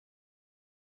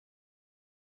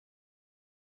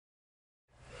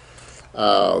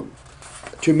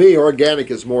To me, organic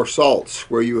is more salts,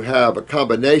 where you have a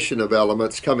combination of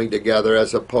elements coming together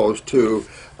as opposed to,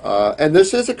 and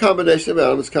this is a combination of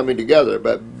elements coming together,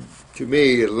 but to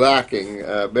me, lacking,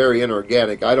 very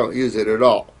inorganic. I don't use it at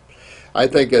all. I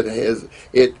think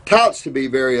it touts to be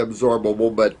very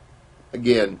absorbable, but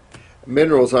again,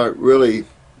 minerals aren't really,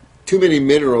 too many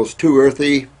minerals, too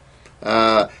earthy,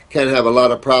 can have a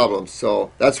lot of problems.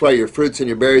 So that's why your fruits and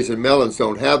your berries and melons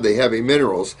don't have the heavy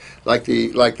minerals like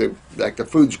the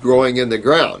foods growing in the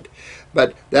ground.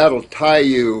 But that'll tie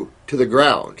you to the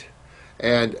ground.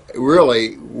 And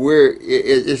really, we're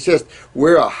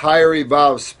a higher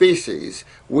evolved species.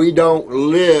 We don't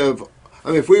live,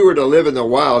 I mean, if we were to live in the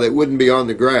wild, it wouldn't be on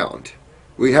the ground.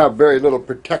 We have very little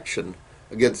protection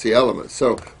against the elements.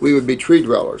 So we would be tree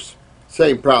dwellers.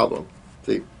 Same problem.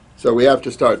 See? So we have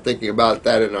to start thinking about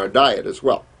that in our diet as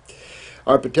well.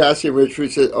 Our potassium-rich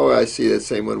fruit says, oh, I see that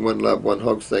same one. One love, one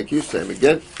hugs. Thank you. Same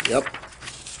again. Yep.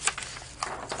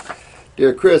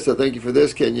 Dear Chris, I thank you for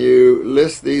this. Can you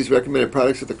list these recommended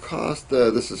products at the cost?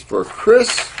 This is for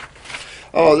Chris.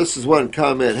 Oh, this is one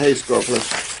comment. Hey,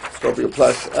 Scorpio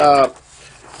Plus.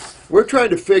 We're trying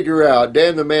to figure out,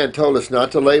 Dan the man told us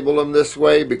not to label them this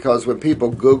way because when people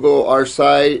Google our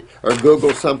site or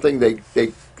Google something, they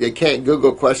can't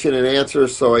Google question and answer.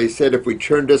 So he said if we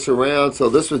turned this around, so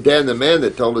this was Dan the man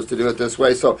that told us to do it this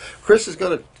way. So Chris is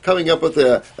coming up with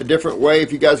a different way.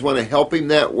 If you guys want to help him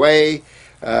that way,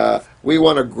 we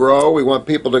want to grow. We want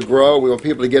people to grow. We want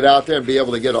people to get out there and be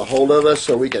able to get a hold of us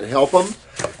so we can help them.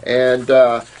 And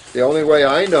the only way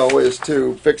I know is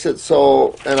to fix it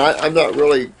so, and I'm not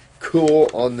really cool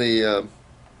on the,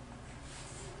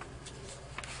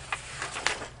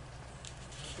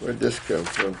 where'd this come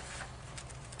from?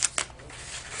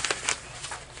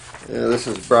 Yeah, this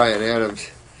is Brian Adams.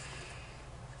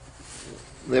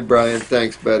 Hey Brian,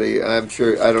 thanks buddy. I'm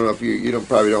sure, I don't know if you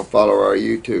probably don't follow our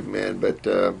YouTube, man, but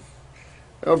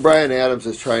oh, Brian Adams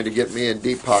is trying to get me and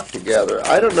Deepak together.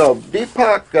 I don't know,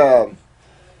 Deepak,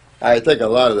 I think a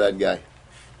lot of that guy.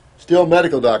 Still a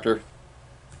medical doctor,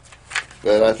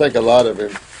 but I think a lot of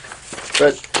him.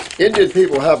 But Indian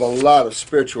people have a lot of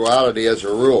spirituality as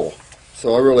a rule,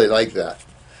 so I really like that.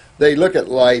 They look at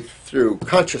life through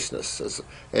consciousness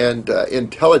and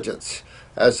intelligence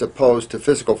as opposed to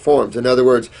physical forms. In other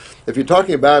words, if you're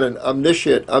talking about an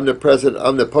omniscient, omnipresent,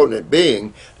 omnipotent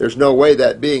being, there's no way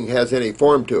that being has any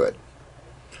form to it.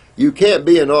 You can't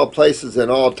be in all places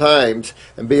and all times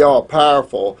and be all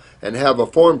powerful and have a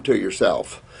form to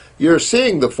yourself. You're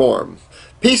seeing the form,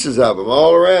 pieces of them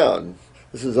all around.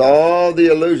 This is all the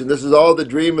illusion. This is all the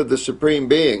dream of the Supreme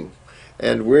Being.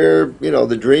 And we're,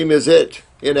 the dream is it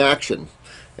in action.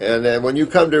 And then when you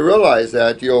come to realize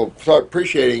that, you'll start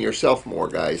appreciating yourself more,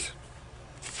 guys.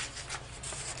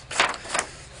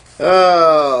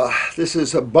 This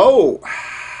is a Bo.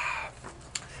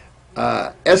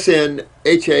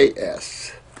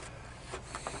 S-N-H-A-S.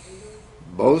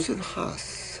 Boson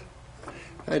Haas.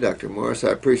 Hi, Dr. Morse. I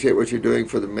appreciate what you're doing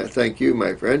for the... Thank you,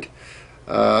 my friend.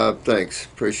 Thanks.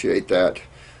 Appreciate that.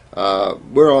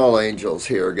 We're all angels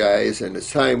here, guys, and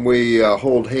it's time we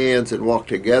hold hands and walk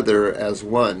together as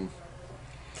one.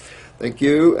 Thank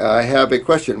you. I have a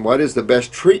question. What is the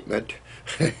best treatment?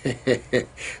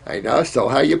 I know, so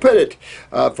how you put it,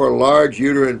 for large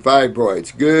uterine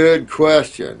fibroids? Good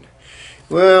question.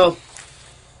 Well,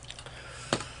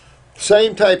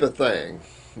 same type of thing.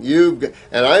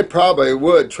 And I probably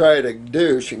would try to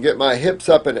douche and get my hips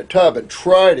up in a tub and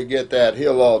try to get that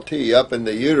Heal-All Tea up in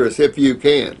the uterus if you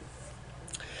can.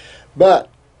 But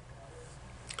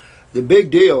the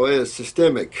big deal is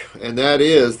systemic, and that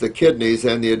is the kidneys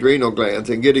and the adrenal glands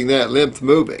and getting that lymph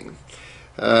moving.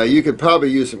 You could probably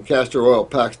use some castor oil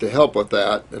packs to help with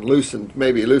that and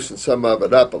maybe loosen some of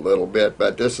it up a little bit,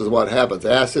 but this is what happens.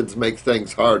 Acids make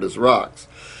things hard as rocks.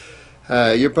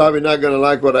 You're probably not going to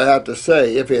like what I have to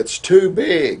say. If it's too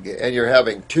big and you're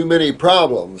having too many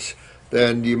problems,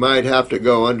 then you might have to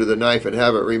go under the knife and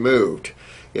have it removed.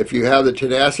 If you have the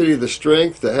tenacity, the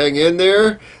strength to hang in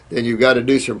there, then you've got to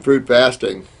do some fruit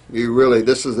fasting. You really,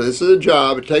 this is a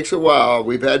job. It takes a while.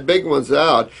 We've had big ones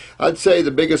out. I'd say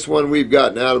the biggest one we've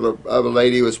gotten out of a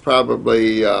lady was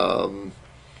probably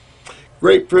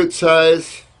grapefruit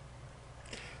size.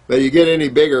 But you get any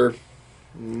bigger,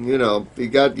 you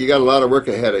got a lot of work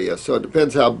ahead of you. So it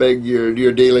depends how big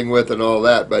you're dealing with and all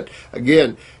that. But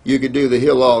again, you could do the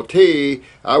Heal-All Tea.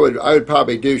 I would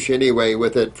probably douche anyway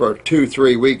with it for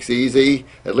 2-3 weeks easy,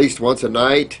 at least once a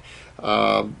night.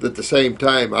 At the same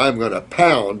time, I'm going to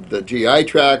pound the GI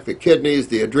tract, the kidneys,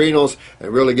 the adrenals,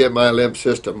 and really get my lymph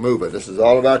system moving. This is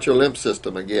all about your lymph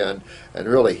system again, and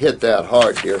really hit that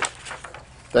hard here.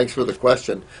 Thanks for the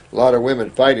question. A lot of women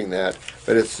fighting that,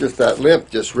 but it's just that lymph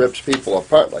just rips people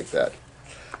apart like that.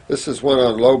 This is one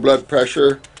on low blood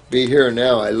pressure. Be here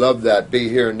now. I love that. Be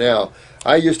here now.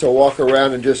 I used to walk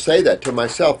around and just say that to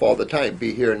myself all the time.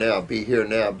 Be here now. Be here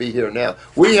now. Be here now.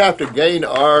 We have to gain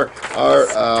our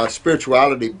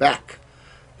spirituality back.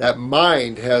 That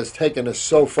mind has taken us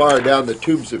so far down the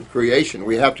tubes of creation.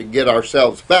 We have to get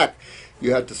ourselves back.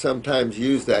 You have to sometimes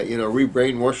use that,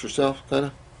 re-brainwash yourself, kind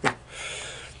of.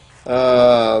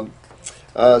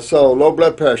 So, low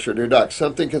blood pressure, dear doc.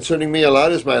 Something concerning me a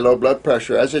lot is my low blood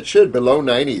pressure, as it should, below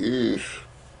 90. Eesh.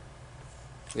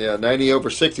 Yeah, 90 over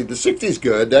 60. The 60 is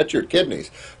good, that's your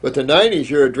kidneys. But the 90 is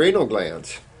your adrenal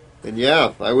glands. And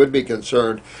yeah, I would be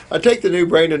concerned. I take the new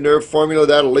brain and nerve formula.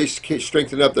 That'll at least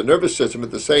strengthen up the nervous system.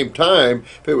 At the same time,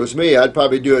 if it was me, I'd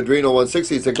probably do adrenal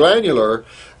 160. It's a glandular,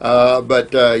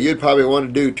 but you'd probably want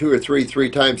to do 2 or 3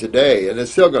 times a day. And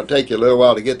it's still going to take you a little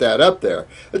while to get that up there.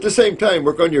 At the same time,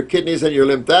 work on your kidneys and your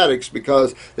lymphatics,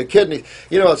 because the kidneys,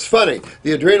 it's funny.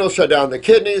 The adrenals shut down the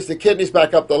kidneys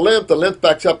back up the lymph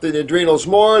backs up the adrenals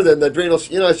more, then the adrenals,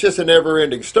 it's just a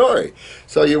never-ending story.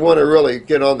 So you want to really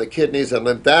get on the kidneys and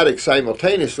lymphatics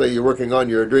simultaneously. You're working on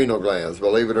your adrenal glands,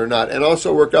 believe it or not, and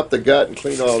also work up the gut and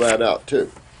clean all that out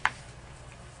too.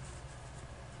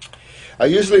 I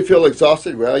usually feel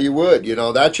exhausted. Well, you would,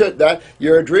 that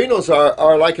your adrenals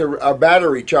are like a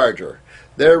battery charger.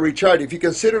 They're recharged. If you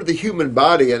consider the human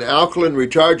body an alkaline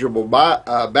rechargeable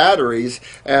batteries,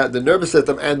 and the nervous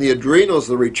system and the adrenals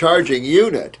the recharging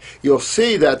unit, you'll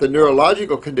see that the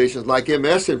neurological conditions like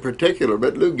MS in particular,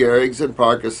 but Lou Gehrig's and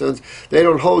Parkinson's, they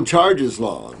don't hold charges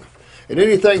long. And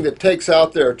anything that takes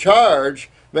out their charge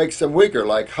makes them weaker,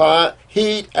 like hot,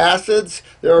 heat, acids.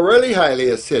 They're really highly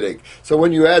acidic. So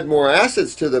when you add more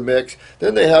acids to the mix,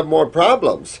 then they have more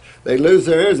problems. They lose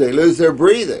their ears, they lose their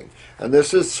breathing. And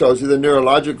this shows you the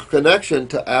neurological connection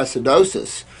to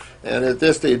acidosis. And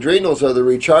the adrenals are the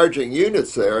recharging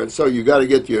units there, and so you got to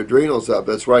get the adrenals up.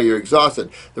 That's why you're exhausted.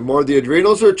 The more the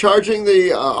adrenals are charging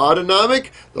the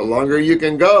autonomic, the longer you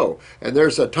can go. And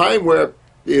there's a time where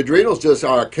the adrenals just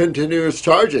are continuous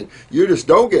charging. You just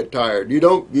don't get tired. You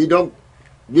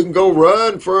can go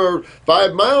run for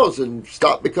 5 miles and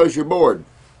stop because you're bored.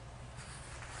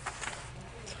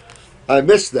 I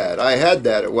missed that. I had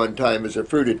that at one time as a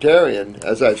fruitarian.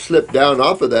 As I've slipped down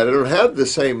off of that, I don't have the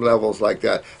same levels like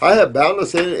that. I have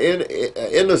boundless,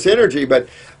 endless energy, but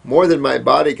more than my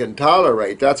body can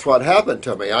tolerate. That's what happened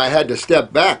to me. I had to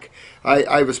step back.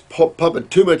 I was pumping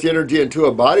too much energy into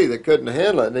a body that couldn't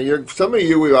handle it. And some of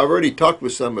you, I've already talked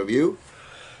with some of you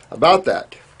about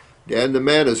that. Dan the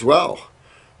man as well.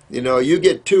 You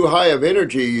get too high of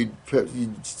energy.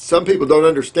 Some people don't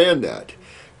understand that.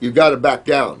 You've got to back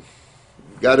down.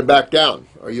 Got to back down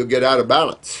or you'll get out of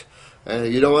balance.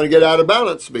 And you don't want to get out of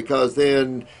balance, because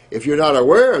then if you're not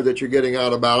aware that you're getting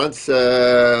out of balance,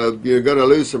 you're going to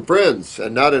lose some friends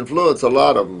and not influence a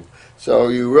lot of them. So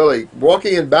you really,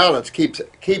 walking in balance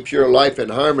keeps your life in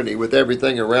harmony with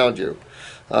everything around you.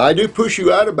 I do push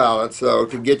you out of balance, though,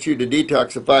 to get you to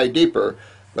detoxify deeper,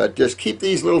 but just keep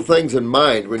these little things in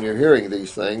mind when you're hearing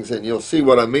these things, and you'll see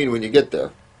what I mean when you get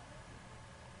there.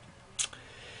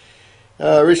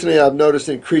 Recently I've noticed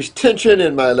increased tension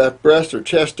in my left breast or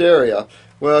chest area.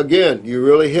 Well, again, you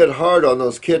really hit hard on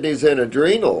those kidneys and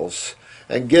adrenals,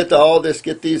 and get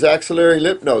these axillary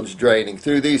lymph nodes draining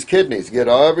through these kidneys. Get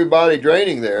everybody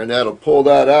draining there, and that'll pull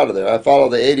that out of there. I follow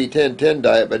the 80-10-10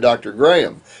 diet by Dr.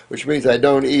 Graham, which means I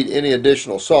don't eat any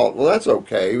additional salt. Well, that's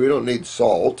okay. We don't need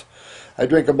salt. I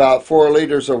drink about 4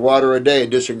 liters of water a day.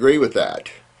 Disagree with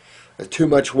that. It's too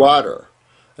much water.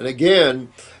 And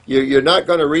again, you're not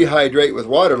going to rehydrate with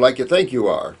water like you think you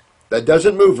are. That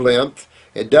doesn't move lymph.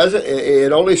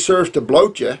 It only serves to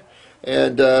bloat you,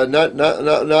 and not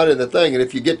in the thing. And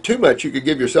if you get too much, you could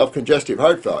give yourself congestive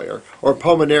heart failure or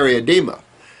pulmonary edema.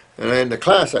 And in the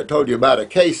class, I told you about a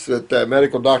case that the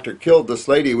medical doctor killed this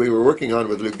lady we were working on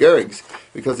with Lou Gehrig's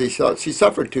because he thought she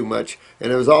suffered too much,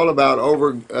 and it was all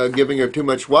about giving her too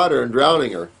much water and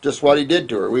drowning her. Just what he did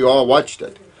to her. We all watched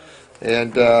it,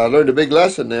 and learned a big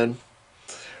lesson then.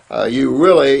 You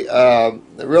really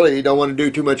don't want to do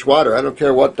too much water. I don't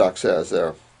care what Doc says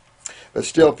there. But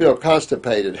still feel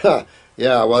constipated.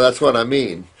 Yeah, well, that's what I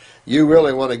mean. You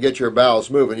really want to get your bowels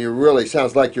moving.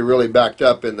 Sounds like you're really backed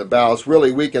up in the bowels,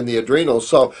 really weak in the adrenals.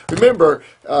 So remember,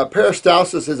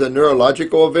 peristalsis is a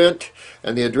neurological event,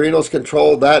 and the adrenals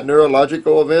control that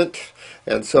neurological event.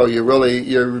 And so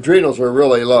your adrenals are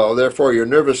really low, therefore your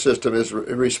nervous system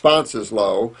response is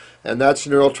low, and that's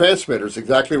neurotransmitters,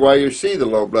 exactly why you see the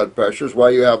low blood pressures,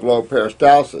 why you have low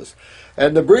peristalsis.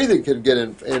 And the breathing can get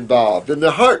involved, and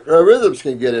the heart rhythms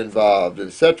can get involved,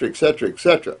 etc., etc.,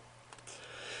 etc.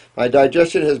 My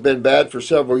digestion has been bad for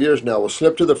several years now. We'll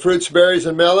slip to the fruits, berries,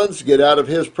 and melons. Get out of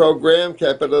his program.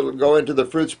 Go into the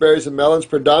fruits, berries, and melons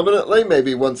predominantly.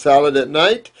 Maybe one salad at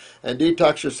night. And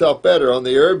detox yourself better on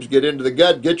the herbs. Get into the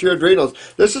gut. Get your adrenals.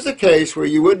 This is a case where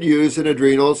you would use an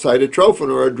adrenal cytotrophin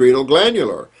or adrenal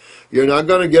glandular. You're not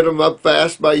going to get them up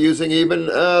fast by using even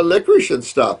licorice and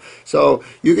stuff. So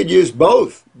you could use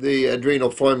both the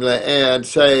adrenal formula and,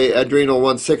 say, adrenal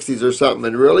 160s or something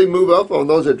and really move up on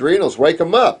those adrenals. Wake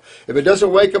them up. If it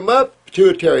doesn't wake them up,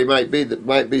 pituitary might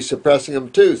be suppressing them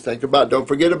too. Don't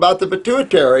forget about the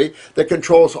pituitary that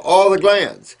controls all the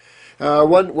glands.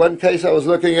 One case I was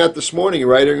looking at this morning,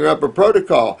 writing her up a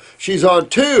protocol. She's on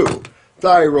 2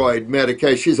 thyroid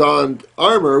medication. She's on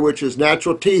Armour, which is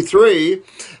natural T3,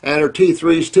 and her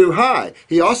T3 is too high.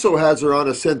 He also has her on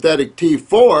a synthetic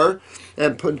T4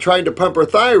 and trying to pump her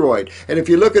thyroid. And if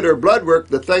you look at her blood work,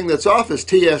 the thing that's off is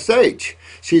TSH.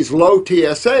 She's low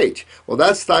TSH. Well,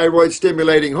 that's thyroid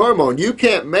stimulating hormone. You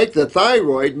can't make the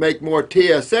thyroid make more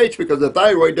TSH because the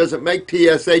thyroid doesn't make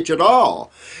TSH at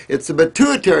all. It's the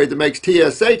pituitary that makes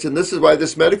TSH, and this is why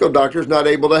this medical doctor is not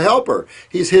able to help her.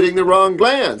 He's hitting the wrong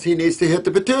glands. He needs to hit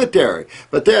the pituitary.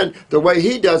 But then the way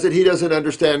he does it, he doesn't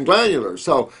understand glandular.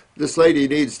 So this lady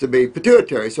needs to be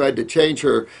pituitary. So I had to change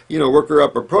her, work her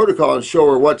up a protocol and show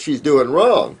her what she's doing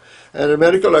wrong. And the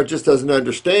medical doctor just doesn't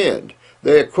understand.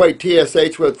 They equate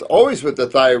TSH always with the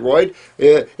thyroid.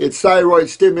 It's thyroid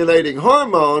stimulating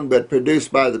hormone, but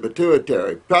produced by the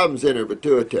pituitary. Problems in her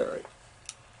pituitary.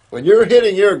 When you're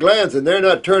hitting your glands and they're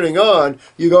not turning on,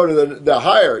 you go to the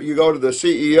higher, you go to the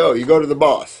CEO, you go to the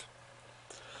boss.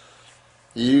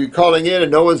 You calling in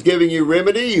and no one's giving you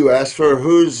remedy, you ask for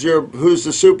who's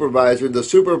the supervisor. The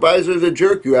supervisor's a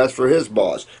jerk, you ask for his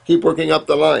boss. Keep working up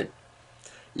the line.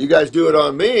 You guys do it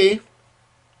on me.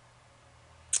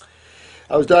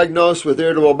 I was diagnosed with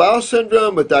irritable bowel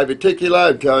syndrome, with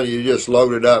diverticuli. I'm telling you, you just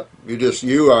loaded up.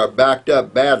 You are backed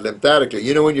up bad lymphatically.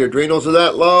 When your adrenals are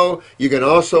that low, you can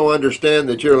also understand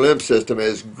that your lymph system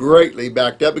is greatly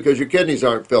backed up because your kidneys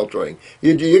aren't filtering.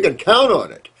 You can count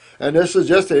on it. And this is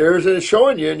just it's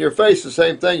showing you in your face the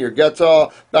same thing. Your gut's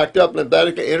all backed up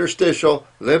lymphatically, interstitial,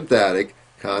 lymphatic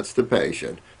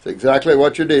constipation. It's exactly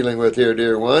what you're dealing with here,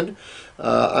 dear one.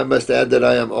 I must add that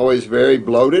I am always very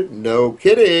bloated, no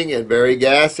kidding, and very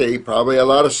gassy. Probably a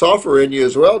lot of sulfur in you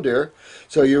as well, dear.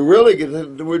 So you really,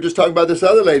 we're just talking about this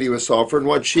other lady with sulfur and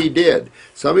what she did.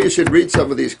 Some of you should read some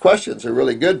of these questions. They're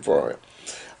really good for it.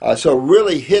 So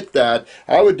really hit that.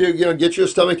 I would do, get your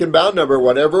stomach and bowel number,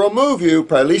 whatever will move you,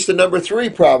 at least the number 3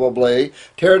 probably.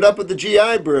 Tear it up with the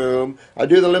GI Broom. I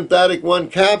do the lymphatic 1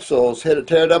 capsules, tear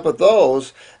it up with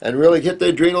those, and really hit the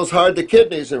adrenals hard, the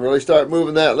kidneys, and really start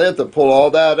moving that lymph and pull all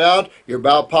that out. Your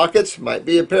bowel pockets might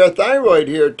be a parathyroid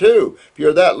here too. If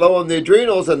you're that low on the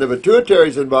adrenals and the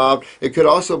pituitary's involved, it could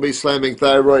also be slamming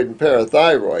thyroid and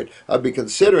parathyroid. I'd be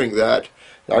considering that.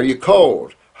 Are you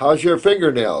cold? How's your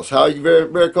fingernails? How are your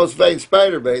varicose veins,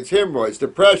 spider veins, hemorrhoids,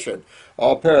 depression?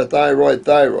 All parathyroid,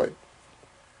 thyroid.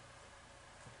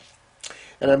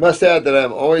 And I must add that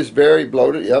I'm always very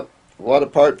bloated. Yep, what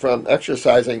apart from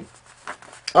exercising.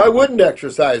 I wouldn't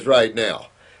exercise right now.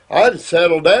 I'd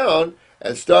settle down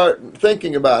and start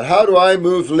thinking about how do I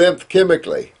move lymph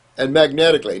chemically and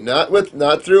magnetically, not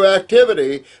through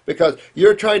activity, because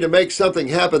you're trying to make something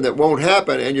happen that won't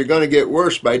happen, and you're going to get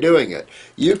worse by doing it.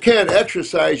 You can't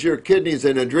exercise your kidneys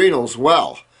and adrenals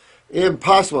well.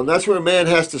 Impossible. And that's where a man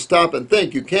has to stop and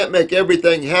think. You can't make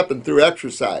everything happen through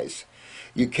exercise.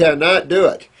 You cannot do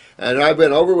it. And I've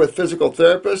been over with physical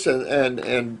therapists,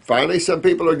 and finally some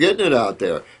people are getting it out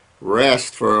there.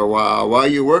 Rest for a while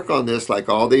you work on this like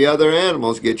all the other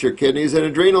animals. Get your kidneys and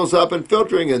adrenals up and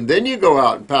filtering, and then you go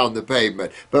out and pound the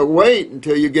pavement. But wait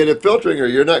until you get it filtering, or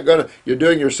you're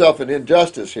doing yourself an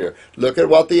injustice here. Look at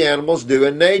what the animals do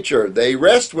in nature. They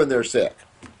rest when they're sick.